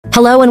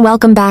Hello and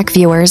welcome back,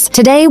 viewers.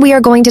 Today we are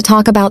going to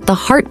talk about the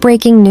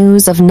heartbreaking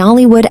news of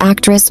Nollywood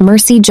actress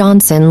Mercy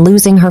Johnson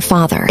losing her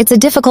father. It's a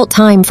difficult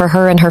time for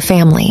her and her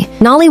family.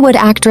 Nollywood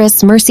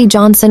actress Mercy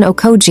Johnson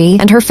Okoji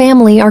and her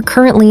family are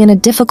currently in a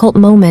difficult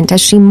moment as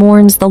she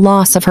mourns the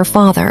loss of her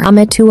father,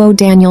 Ametuo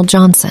Daniel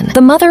Johnson. The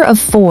mother of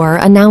four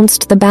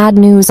announced the bad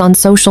news on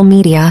social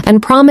media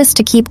and promised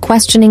to keep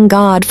questioning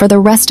God for the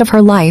rest of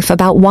her life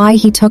about why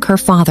he took her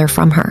father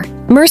from her.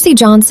 Mercy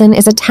Johnson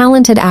is a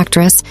talented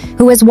actress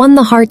who has won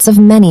the hearts of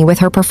many with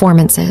her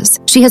performances.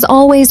 She has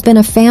always been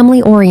a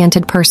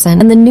family-oriented person,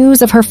 and the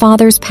news of her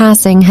father's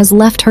passing has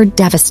left her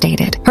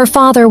devastated. Her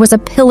father was a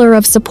pillar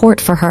of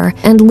support for her,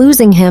 and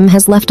losing him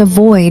has left a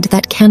void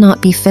that cannot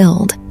be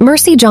filled.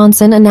 Mercy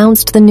Johnson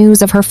announced the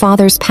news of her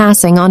father's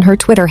passing on her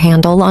Twitter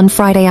handle on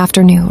Friday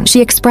afternoon.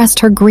 She expressed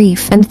her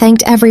grief and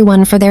thanked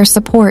everyone for their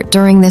support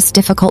during this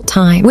difficult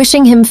time.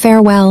 Wishing him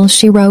farewell,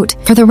 she wrote,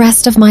 "For the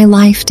rest of my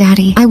life,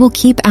 Daddy, I will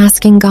keep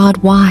asking God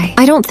why.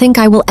 I don't think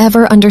I will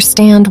ever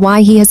understand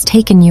why he has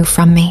taken you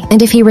from me.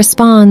 And if he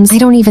responds, I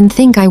don't even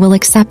think I will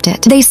accept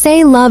it. They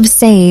say love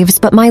saves,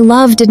 but my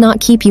love did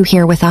not keep you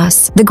here with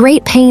us. The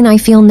great pain I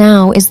feel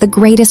now is the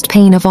greatest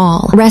pain of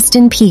all. Rest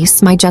in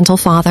peace, my gentle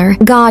father.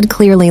 God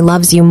clearly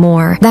loves you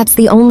more. That's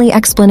the only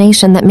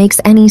explanation that makes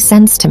any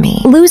sense to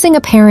me." Losing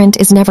a parent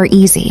is never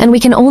easy, and we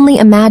can only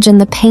imagine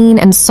the pain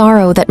and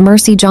sorrow that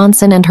Mercy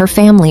Johnson and her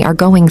family are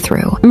going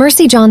through.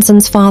 Mercy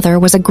Johnson's father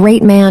was a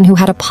great man who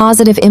had a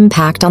positive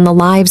impact on the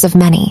lives of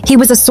many. He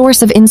was a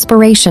source of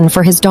inspiration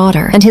for his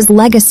daughter, and his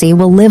legacy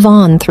will live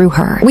on through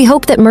her. We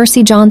hope that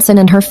Mercy Johnson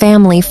and her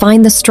family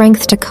find the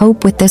strength to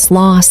cope with this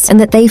loss, and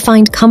that they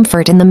find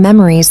comfort in the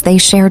memories they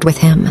shared with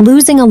him.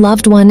 Losing a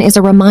loved one is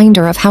a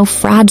reminder of how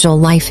fragile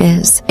life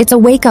is. It's a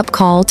wake-up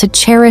call to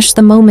cherish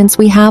the moments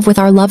we have with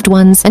our loved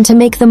ones and to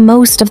make the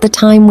most of the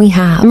time we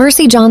have.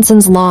 Mercy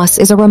Johnson's loss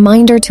is a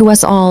reminder to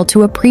us all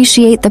to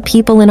appreciate the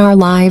people in our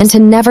lives and to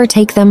never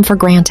take them for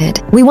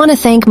granted. We want to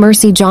thank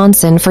Mercy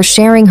Johnson for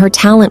sharing her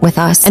talent with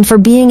us and for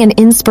being an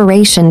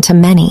inspiration to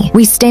many.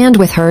 We stand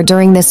with her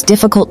during this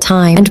difficult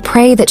time and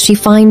pray that she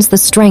finds the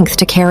strength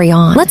to carry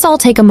on. Let's all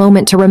take a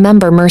moment to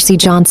remember Mercy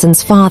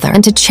Johnson's father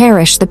and to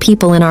cherish the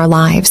people in our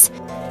lives.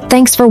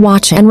 Thanks for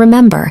watching, and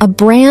remember, a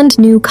brand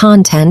new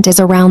content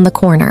is around the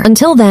corner.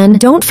 Until then,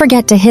 don't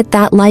forget to hit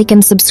that like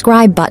and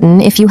subscribe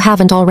button if you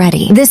haven't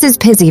already. This is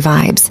Pizzy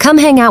Vibes. Come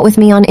hang out with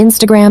me on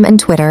Instagram and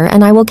Twitter,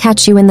 and I will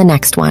catch you in the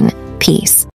next one. Peace.